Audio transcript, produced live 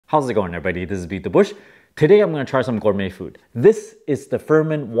How's it going, everybody? This is Beat the Bush. Today I'm going to try some gourmet food. This is the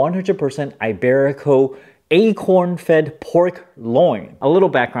ferment 100% Iberico Acorn-Fed pork loin. A little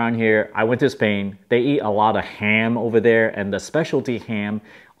background here, I went to Spain. They eat a lot of ham over there, and the specialty ham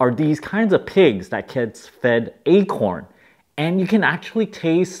are these kinds of pigs that gets fed acorn. And you can actually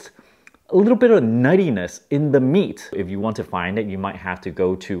taste a little bit of nuttiness in the meat. If you want to find it, you might have to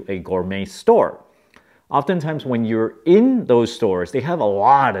go to a gourmet store. Oftentimes when you're in those stores, they have a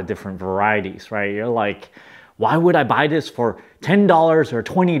lot of different varieties, right? You're like, why would I buy this for $10 or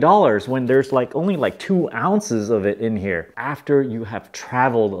 $20 when there's only 2 ounces of it in here? After you have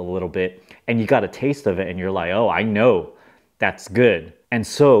traveled a little bit and you got a taste of it and you're like, oh, I know that's good. And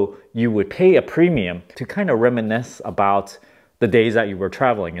so you would pay a premium to kind of reminisce about the days that you were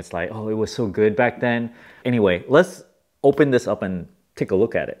traveling. It's like, oh, it was so good back then. Anyway, let's open this up and take a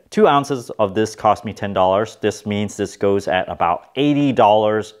look at it. 2 ounces of this cost me $10. This means this goes at about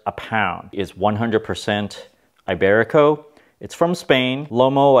 $80 a pound. It's 100% Iberico. It's from Spain.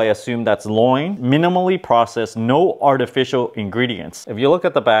 Lomo, I assume that's loin. Minimally processed, no artificial ingredients. If you look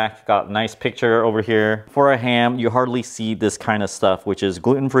at the back, got a nice picture over here. For a ham, you hardly see this kind of stuff, which is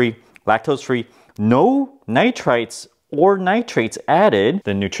gluten-free, lactose-free, no nitrites or nitrates added.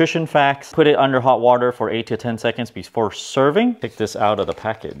 The nutrition facts: put it under hot water for 8 to 10 seconds before serving. Take this out of the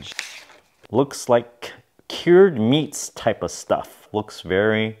package. Looks like cured meats type of stuff. Looks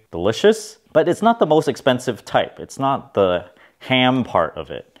very delicious, but it's not the most expensive type. It's not the ham part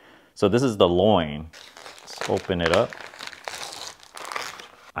of it. So this is the loin. Let's open it up.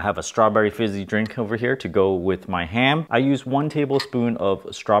 I have a strawberry fizzy drink over here to go with my ham. I use 1 tablespoon of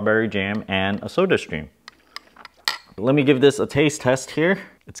strawberry jam and a soda stream. Let me give this a taste test here.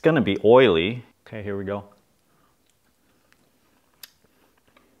 It's gonna be oily. Okay, here we go.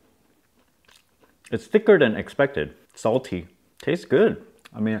 It's thicker than expected. Salty. Tastes good.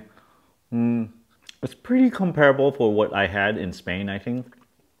 I mean, it's pretty comparable for what I had in Spain, I think.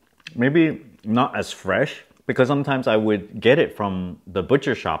 Maybe not as fresh, because sometimes I would get it from the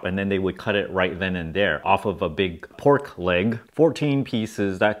butcher shop and then they would cut it right then and there off of a big pork leg. 14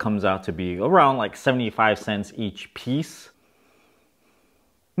 pieces, that comes out to be around 75 cents each piece.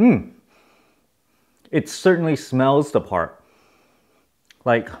 It certainly smells the part.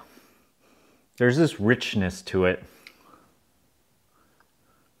 There's this richness to it.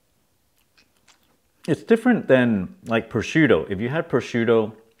 It's different than prosciutto. If you had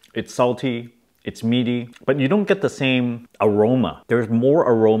prosciutto, it's salty, it's meaty, but you don't get the same aroma. There's more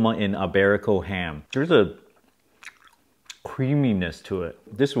aroma in Iberico ham. There's a creaminess to it.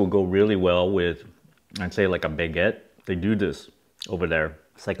 This will go really well with, I'd say, a baguette. They do this over there.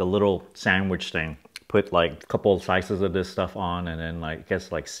 It's like a little sandwich thing. Put a couple of slices of this stuff on and then I guess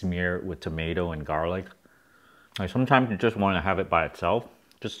smear it with tomato and garlic. Sometimes you just want to have it by itself.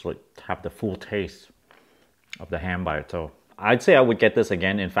 Just have the full taste of the ham by itself. I'd say I would get this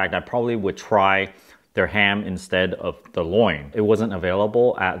again. In fact, I probably would try their ham instead of the loin. It wasn't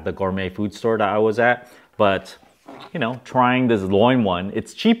available at the gourmet food store that I was at, but trying this loin one,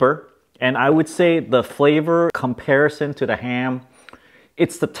 it's cheaper. And I would say the flavor comparison to the ham,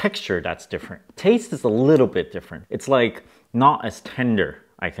 it's the texture that's different. Taste is a little bit different. It's not as tender,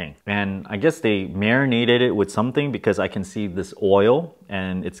 I think. And I guess they marinated it with something because I can see this oil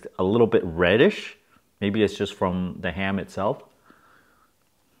and it's a little bit reddish. Maybe it's just from the ham itself.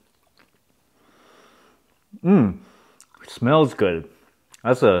 It smells good.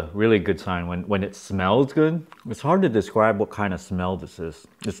 That's a really good sign when it smells good. It's hard to describe what kind of smell this is.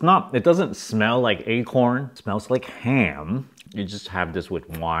 It doesn't smell like acorn. It smells like ham. You just have this with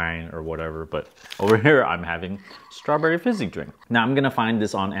wine or whatever, but over here I'm having strawberry fizzy drink. Now I'm gonna find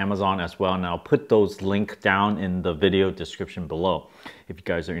this on Amazon as well, and I'll put those links down in the video description below if you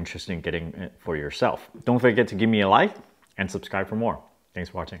guys are interested in getting it for yourself. Don't forget to give me a like and subscribe for more. Thanks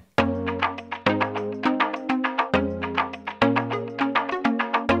for watching.